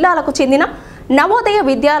 16 జిల్లాలకు చెందిన నవోదయ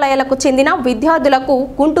విద్యాలయాలకు చెందిన విద్యార్థులకు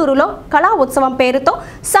గుంటూరులో కళా ఉత్సవం పేరుతో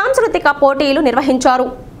సాంస్కృతిక పోటీలు నిర్వహించారు.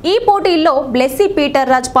 ఈ పోటీల్లో బ్లెస్సీ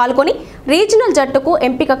పీటర్ రాజ్ పాల్గొని రీజనల్ జట్టుకు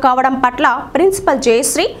ఎంపిక కావడం పట్ల principal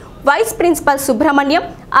Jayashree, vice principal Subrahmanyam,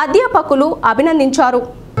 అధ్యాపకులు అభినందించారు.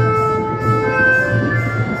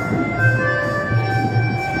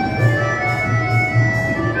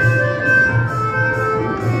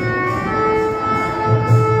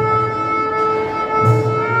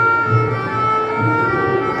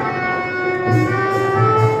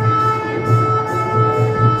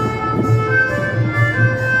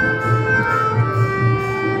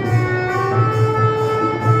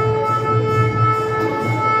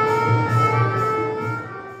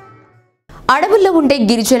 అడవుల్లో ఉండే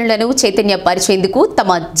గిరిజనులను చైతన్యపరిచేందుకు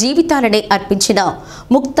తమ జీవితాలనే అర్పించిన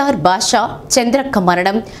ముక్తార్ బాషా చంద్రక్క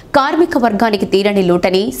మరణం కార్మిక వర్గానికి తీరని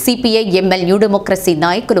లోటని సిపిఐ ఎంఎల్ న్యూ డెమోక్రసీ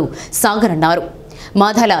నాయకులు సాగరన్నారు.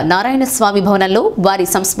 మాధల నారాయణస్వామి భవనంలో వారి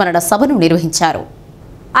సంస్మరణ సభను నిర్వహించారు.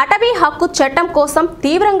 అటవీ హక్కు చట్టం కోసం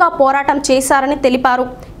తీవ్రంగా పోరాటం చేశారని తెలిపారు.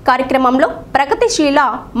 కార్యక్రమంలో ప్రగతిశీల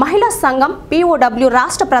మహిళా సంఘం POW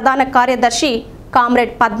రాష్ట్ర ప్రధాన కార్యదర్శి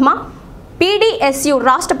కామ్రేడ్ పద్మ, PDSU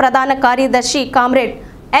రాష్ట్ర ప్రధాన కార్యదర్శి కామ్రేడ్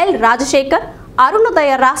ఎల్ రాజశేఖర్,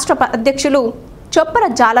 అరుణోదయ రాష్ట్ర అధ్యక్షులు చొప్పర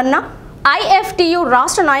జాలన్న, IFTU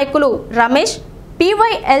రాష్ట్ర నాయకులు రమేష్,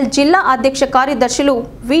 PYL జిల్లా అధ్యక్ష కార్యదర్శులు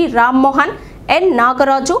వి రామ్మోహన్, ఎన్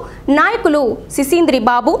నాగరాజు, నాయకులు సిసింద్రి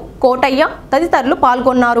బాబు, కోటయ్య తదితరులు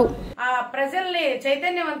పాల్గొన్నారు. ప్రజల్ని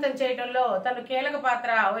చైతన్యవంతం చేయడంలో తను కీలక పాత్ర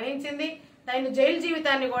వహించింది. తను జైలు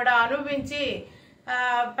జీవితాన్ని కూడా అనుభవించి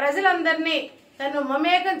ప్రజలందరినీ తను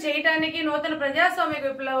మమేకం చేయటానికి నూతన ప్రజాస్వామ్య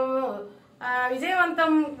విప్లవం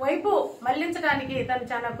విజయవంతం వైపు మళ్లించడానికి తను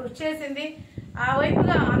చాలా కృషి చేసింది. ఆ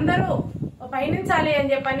వైపుగా అందరూ పయనించాలి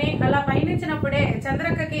అని చెప్పని, అలా పయనించినప్పుడే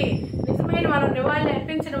చంద్రక్కకి నిజమైన మనం నివాళులు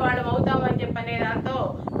అర్పించిన వాళ్ళం అవుతామని చెప్పనే దాంతో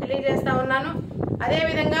తెలియజేస్తా ఉన్నాను.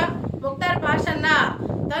 అదేవిధంగా ముక్తార్ పాషన్న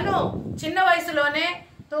తను చిన్న వయసులోనే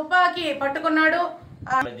తుపాకీ పట్టుకున్నాడు.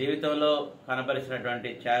 జీవితంలో కనపరిచినటువంటి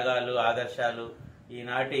త్యాగాలు, ఆదర్శాలు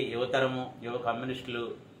ఈనాటి యువతరము, యువ కమ్యూనిస్టులు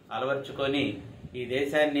అలవర్చుకొని ఈ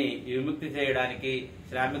దేశాన్ని విముక్తి చేయడానికి,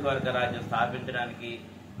 శ్రామిక వర్గ రాజ్యం స్థాపించడానికి,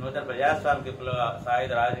 నూతన ప్రజాస్వామిక విప్లవ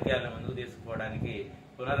సాయుధ రాజకీయాలను ముందుకు తీసుకుపోవడానికి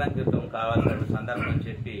పునరంకితం కావాలన్న సందర్భం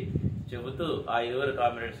చెబుతూ ఆ ఇరువురు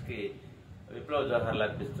కామ్రేడ్స్ కి విప్లవ జోహార్లు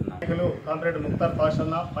అర్పిస్తున్నాను. Comrade Mukhtar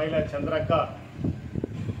పాషన్న, pilot చంద్రక్క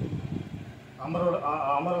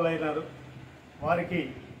అమరులైనారు. వారికి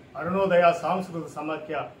అరుణోదయ సాంస్కృతిక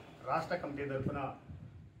సమాఖ్య రాష్ట్ర కమిటీ తరఫున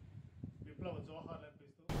విప్లవ జోహార్లు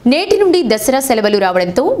అర్పిస్తూ నేటి నుండి దసరా సెలవులు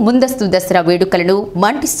రావడంతో ముందస్తు దసరా వేడుకలను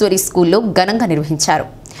మాంటిస్సోరీ స్కూల్లో ఘనంగా నిర్వహించారు.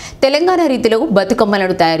 తెలంగాణ రీతిలో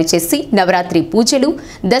బతుకమ్మలను తయారు చేసి నవరాత్రి పూజలు,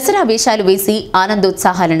 దసరా వేషాలు వేసి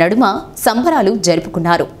ఆనందోత్సాహాల నడుమ సంబరాలు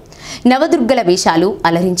జరుపుకున్నారు. నవదుర్గల వేషాలు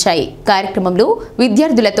అలరించాయి. కార్యక్రమంలో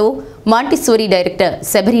విద్యార్థులతో Montessori director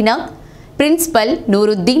శబరీనా, principal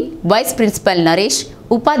Nooruddin, vice principal Naresh,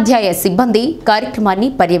 ఉపాధ్యాయ సిబ్బంది కార్యక్రమాన్ని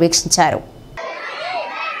పర్యవేక్షించారు.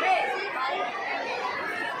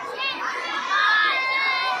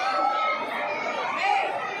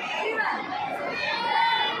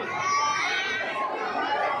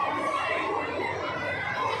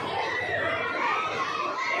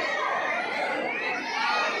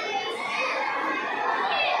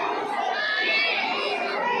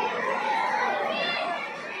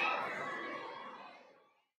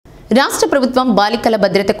 రాష్ట్ర ప్రభుత్వం బాలికల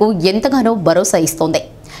భద్రతకు ఎంతగానో భరోసా ఇస్తోంది.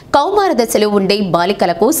 కౌమార దశలో ఉండే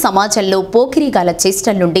బాలికలకు సమాజంలో పోకిరీగాల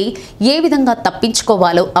చేష్టల నుండి ఏ విధంగా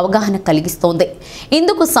తప్పించుకోవాలో అవగాహన కలిగిస్తోంది.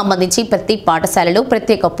 ఇందుకు సంబంధించి ప్రతి పాఠశాలలో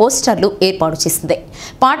ప్రత్యేక పోస్టర్లు ఏర్పాటు చేసింది.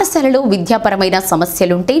 పాఠశాలలో విద్యాపరమైన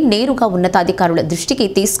సమస్యలుంటే నేరుగా ఉన్నతాధికారుల దృష్టికి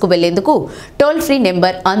తీసుకువెళ్లేందుకు టోల్ ఫ్రీ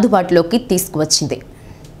నెంబర్ అందుబాటులోకి తీసుకువచ్చింది.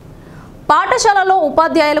 పాఠశాలలో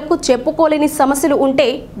ఉపాధ్యాయులకు చెప్పుకోలేని సమస్యలు ఉంటే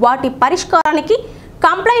వాటి పరిష్కారానికి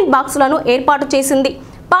కంప్లైంట్ బాక్సులను ఏర్పాటు చేసింది.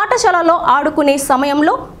 పాఠశాలలో ఆడుకునే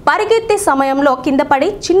సమయంలో, పరిగెత్తే సమయంలో కింద పడి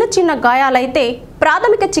చిన్న చిన్న గాయాలైతే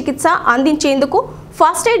ప్రాథమిక చికిత్స అందించేందుకు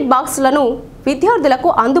ఫస్ట్ ఎయిడ్ బాక్సులను విద్యార్థులకు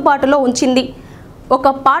అందుబాటులో ఉంచింది. ఒక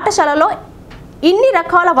పాఠశాలలో ఇన్ని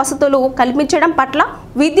రకాల వసతులు కల్పించడం పట్ల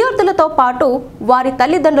విద్యార్థులతో పాటు వారి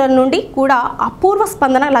తల్లిదండ్రుల నుండి కూడా అపూర్వ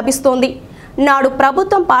స్పందన లభిస్తోంది. నాడు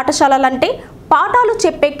ప్రభుత్వం పాఠశాలలంటే పాఠాలు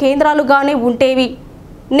చెప్పే కేంద్రాలుగానే ఉండేవి.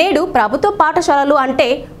 నేడు ప్రభుత్వ పాఠశాలలు అంటే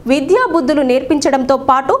విద్యా బుద్ధులు నేర్పించడంతో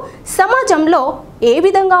పాటు సమాజంలో ఏ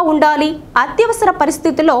విధంగా ఉండాలి, అత్యవసర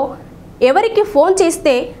పరిస్థితుల్లో ఎవరికి ఫోన్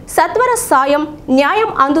చేస్తే సత్వర సాయం,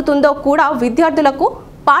 న్యాయం అందుతుందో కూడా విద్యార్థులకు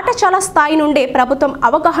పాఠశాల స్థాయి నుండే ప్రభుత్వం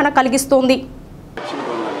అవగాహన కలిగిస్తోంది.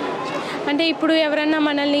 అంటే ఇప్పుడు ఎవరన్నా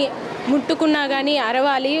మనల్ని ముట్టుకున్నా కానీ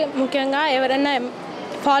అరవాలి, ముఖ్యంగా ఎవరన్నా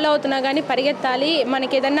ఫాలో అవుతున్నా కానీ పరిగెత్తాలి.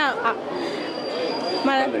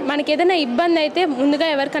 మనకేదైనా ఇబ్బంది అయితే ముందుగా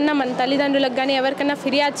ఎవరికన్నా మన తల్లిదండ్రులకు కానీ ఎవరికన్నా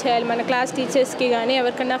ఫిర్యాదు చేయాలి, మన క్లాస్ టీచర్స్కి కానీ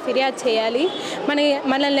ఎవరికన్నా ఫిర్యాదు చేయాలి.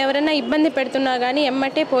 మనల్ని ఎవరైనా ఇబ్బంది పెడుతున్నా కానీ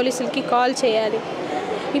ఎమ్మటే పోలీసులకి కాల్ చేయాలి.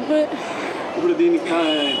 ఇప్పుడు దీనికి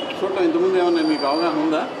చూడటం ఇంతకుముందు ఏమన్నా మీకు అవగాహన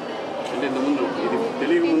ఉందా? అంటే ఇంతకుముందు ఇది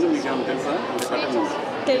తెలియక ముందు మీకు ఏమైనా తెలుసా?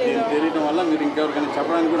 తెలియడం వల్ల మీరు ఇంకెవరికైనా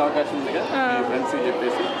చెప్పడానికి కూడా అవకాశం ఉంది కదా, మీ ఫ్రెండ్స్కి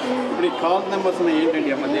చెప్పేసి. ఇప్పుడు ఈ కాల్ నెంబర్స్ ఏంటండి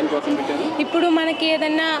అమ్మ, దేనికోసం పెట్టారు? ఇప్పుడు మనకి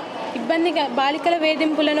ఏదన్నా ఇబ్బందిగా బాలికల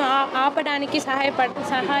వేధింపులను ఆపడానికి సహాయపడ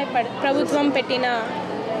ప్రభుత్వం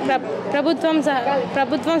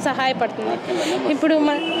సహాయపడుతుంది. ఇప్పుడు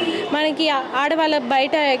మనకి ఆడవాళ్ళ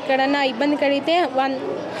బయట ఎక్కడన్నా ఇబ్బంది కలిగితే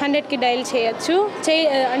 100కి డయల్ చేయొచ్చు.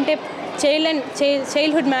 అంటే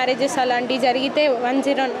చైల్డ్హుడ్ మ్యారేజెస్ అలాంటివి జరిగితే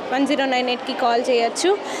 1098కి కాల్ చేయొచ్చు.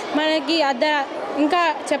 మనకి ఇంకా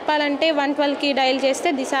చెప్పాలంటే 112కి డయల్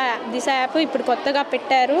చేస్తే దిశ యాప్ ఇప్పుడు కొత్తగా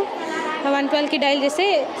పెట్టారు. 112కి డయల్ చేస్తే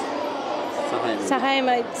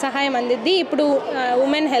సహాయం అందిద్ది. ఇప్పుడు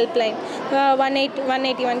ఉమెన్ హెల్ప్ లైన్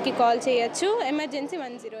 181కి కాల్ చేయొచ్చు. Emergency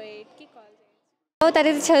 108కి call.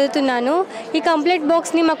 తరగతి చదువుతున్నాను. ఈ కంప్లైంట్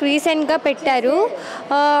బాక్స్ని మాకు రీసెంట్గా పెట్టారు.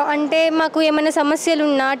 అంటే మాకు ఏమైనా సమస్యలు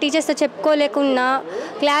ఉన్నా, టీచర్స్తో చెప్పుకోలేకున్నా,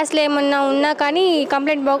 క్లాస్లో ఏమన్నా ఉన్నా కానీ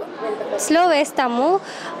కంప్లైంట్ బాక్స్లో వేస్తాము.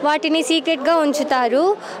 వాటిని సీక్రెట్గా ఉంచుతారు.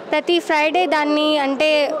 ప్రతి ఫ్రైడే దాన్ని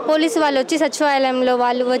అంటే పోలీసు వాళ్ళు వచ్చి, సచివాలయంలో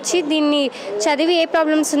వాళ్ళు వచ్చి దీన్ని చదివి ఏ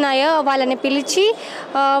ప్రాబ్లమ్స్ ఉన్నాయో వాళ్ళని పిలిచి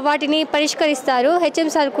వాటిని పరిష్కరిస్తారు.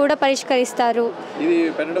 హెచ్ఎం సార్ కూడా పరిష్కరిస్తారు. ఇది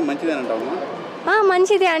పెట్టడం మంచిదేనంటావా?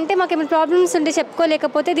 మంచిది. అంటే మాకు ఏమైనా ప్రాబ్లమ్స్ ఉంటే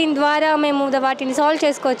చెప్పుకోలేకపోతే దీని ద్వారా మేము వాటిని సాల్వ్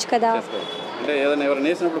చేసుకోవచ్చు కదా. అంటే ఏదైనా ఎవరైనా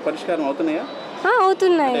వేసినప్పుడు పరిష్కారం అవుతున్నాయా?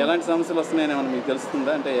 అవుతున్నాయి. ఎలాంటి సమస్యలు వస్తున్నాయని ఏమైనా మీకు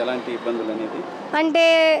తెలుస్తుందా? అంటే ఎలాంటి ఇబ్బందులు అనేది? అంటే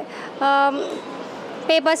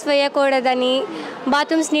పేపర్స్ వేయకూడదని,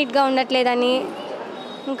 బాత్రూమ్స్ నీట్గా ఉండట్లేదని,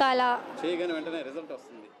 ఇంకా అలా చేయగానే వెంటనే రిజల్ట్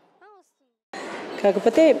వస్తుంది.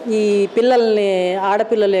 కాకపోతే ఈ పిల్లల్ని,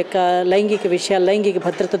 ఆడపిల్లల యొక్క లైంగిక విషయాలు, లైంగిక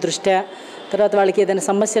భద్రత దృష్ట్యా, తర్వాత వాళ్ళకి ఏదైనా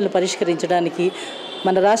సమస్యలను పరిష్కరించడానికి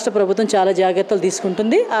మన రాష్ట్ర ప్రభుత్వం చాలా జాగ్రత్తలు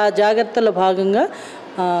తీసుకుంటుంది. ఆ జాగ్రత్తల్లో భాగంగా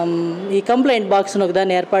ఈ కంప్లైంట్ బాక్స్ను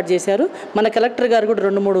ఒకదాన్ని ఏర్పాటు చేశారు. మన కలెక్టర్ గారు కూడా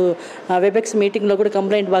 2-3 వెబెక్స్ మీటింగ్లో కూడా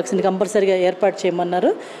కంప్లైంట్ బాక్స్ని కంపల్సరీగా ఏర్పాటు చేయమన్నారు.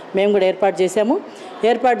 మేము కూడా ఏర్పాటు చేశాము.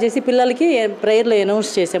 ఏర్పాటు చేసి పిల్లలకి ప్రేయర్లో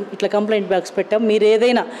అనౌన్స్ చేసాం, ఇట్లా కంప్లైంట్ బాక్స్ పెట్టాం. మీరు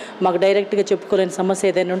ఏదైనా మాకు డైరెక్ట్గా చెప్పుకోలేని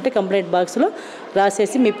సమస్య ఏదైనా ఉంటే కంప్లైంట్ బాక్స్లో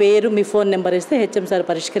రాసేసి మీ పేరు, మీ ఫోన్ నెంబర్ ఇస్తే హెచ్ఎం సార్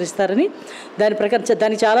పరిష్కరిస్తారని. దాని ప్రకారం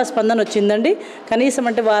దానికి చాలా స్పందన వచ్చిందండి. కనీసం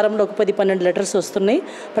అంటే వారంలో ఒక 10-12 లెటర్స్ వస్తున్నాయి.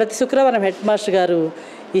 ప్రతి శుక్రవారం హెడ్ మాస్టర్ గారు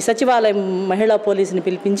ఈ సచివాలయం మహిళా పోలీసుని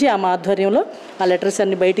పిలిపించి ఆమె ఆధ్వర్యంలో ఆ లెటర్స్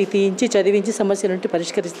అన్ని బయటికి తీయించి చదివించి సమస్యల నుండి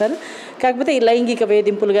పరిష్కరిస్తారు. కాకపోతే ఈ లైంగిక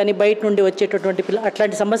వేధింపులు కానీ బయట నుండి వచ్చేటటువంటి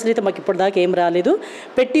అట్లాంటి సమస్యలు అయితే మాకు ఇప్పటిదాకా ఏం రాలేదు.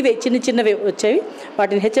 పెట్టివే చిన్నవే వచ్చాయి.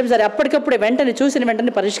 వాటిని హెచ్ఎం సార్ అప్పటికప్పుడే వెంటనే చూసిన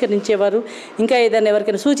వెంటనే పరిష్కరించేవారు. ఇంకా ఏదైనా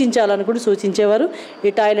ఎవరికైనా సూచించాలని కూడా సూచించేవారు.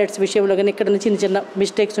 ఈ టాయిలెట్స్ విషయంలో కానీ ఇక్కడ చిన్న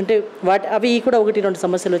మిస్టేక్స్ ఉంటే అవి కూడా 1-2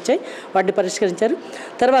 సమస్యలు వచ్చాయి, వాటిని పరిష్కరించారు.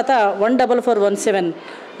 తర్వాత 14417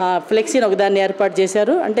 ఫ్లెక్సీని ఒకదాన్ని ఏర్పాటు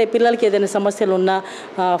చేశారు. అంటే పిల్లలకి ఏదైనా సమస్యలు ఉన్నా,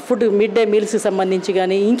 ఫుడ్ మిడ్ డే మీల్స్కి సంబంధించి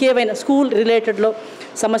కానీ ఇంకేమైనా స్కూల్ రిలేటెడ్లో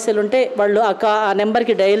సమస్యలు ఉంటే వాళ్ళు ఆ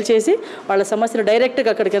నెంబర్కి డయల్ చేసి వాళ్ళ సమస్యలు డైరెక్ట్గా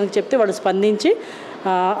అక్కడికి కనుక చెప్తే వాళ్ళు స్పందించి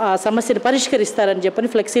ఆ సమస్యను పరిష్కరిస్తారని చెప్పని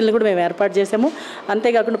ఫ్లెక్సీలను కూడా మేము ఏర్పాటు చేసాము.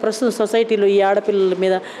 అంతేకాకుండా ప్రస్తుతం సొసైటీలో ఈ ఆడపిల్లల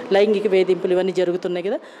మీద లైంగిక వేధింపులు ఇవన్నీ జరుగుతున్నాయి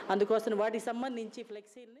కదా, అందుకోసం వాటికి సంబంధించి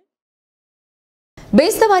ఫ్లెక్సీలని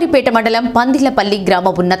బేస్తవారిపేట మండలం పందిళ్లపల్లి గ్రామ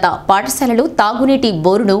ఉన్నత పాఠశాలలో తాగునీటి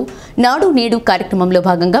బోరును నాడు నేడు కార్యక్రమంలో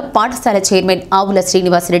భాగంగా పాఠశాల చైర్మన్ ఆవుల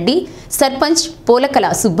శ్రీనివాసరెడ్డి, సర్పంచ్ పోలకల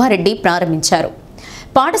సుబ్బారెడ్డి ప్రారంభించారు.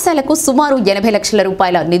 పాఠశాలకు సుమారు 80 లక్షల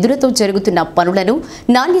రూపాయల నిధులతో జరుగుతున్న పనులను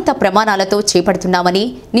నాణ్యత ప్రమాణాలతో చేపడుతున్నామని,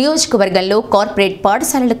 నియోజకవర్గంలో కార్పొరేట్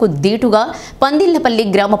పాఠశాలలకు దీటుగా పందిళ్లపల్లి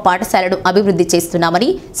గ్రామ పాఠశాలను అభివృద్ధి చేస్తున్నామని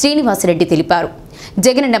శ్రీనివాసరెడ్డి తెలిపారు.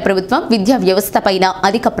 జగనన్న ప్రభుత్వం విద్యా వ్యవస్థపైన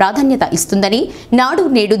అధిక ప్రాధాన్యత ఇస్తుందని, నాడు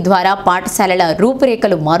నేడు ద్వారా పాఠశాలల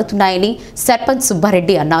రూపురేఖలు మారుతున్నాయని సర్పంచ్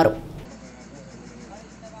సుబ్బారెడ్డి అన్నారు.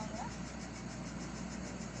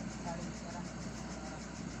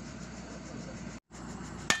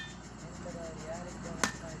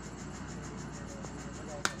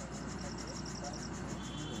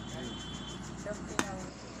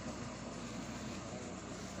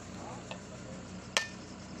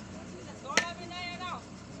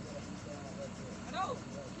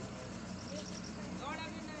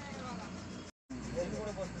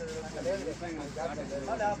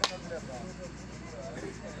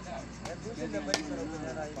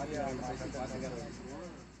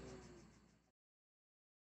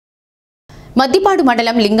 మద్దిపాడు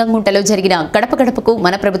మండలం లింగంగుంటలో జరిగిన గడప గడపకు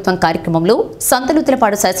మన ప్రభుత్వం కార్యక్రమంలో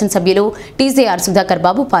సంతనూతలపాడు శాసనసభ్యులు టీజేఆర్ సుధాకర్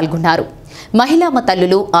బాబు పాల్గొన్నారు. మహిళామ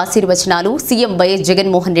తల్లులు ఆశీర్వచనాలు సీఎం వైఎస్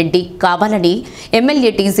జగన్మోహన్ రెడ్డి కావాలని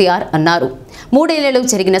ఎమ్మెల్యే టీజేఆర్ అన్నారు. 3 ఏళ్లలో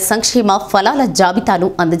జరిగిన సంక్షేమ ఫలాల జాబితాను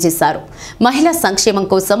అందజేశారు. మహిళా సంక్షేమం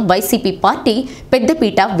కోసం వైసీపీ పార్టీ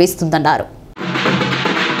పెద్దపీట వేస్తుందన్నారు.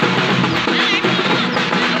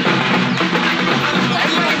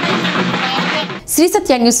 శ్రీ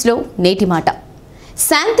సత్య న్యూస్లో నేటి మాట.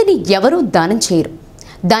 శాంతిని ఎవరూ దానం చేయరు,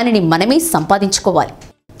 దానిని మనమే సంపాదించుకోవాలి.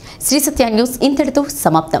 శ్రీ సత్య న్యూస్ ఇంతటితో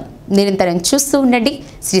సమాప్తం. నిరంతరం చూస్తూ ఉండండి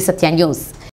శ్రీ సత్య న్యూస్.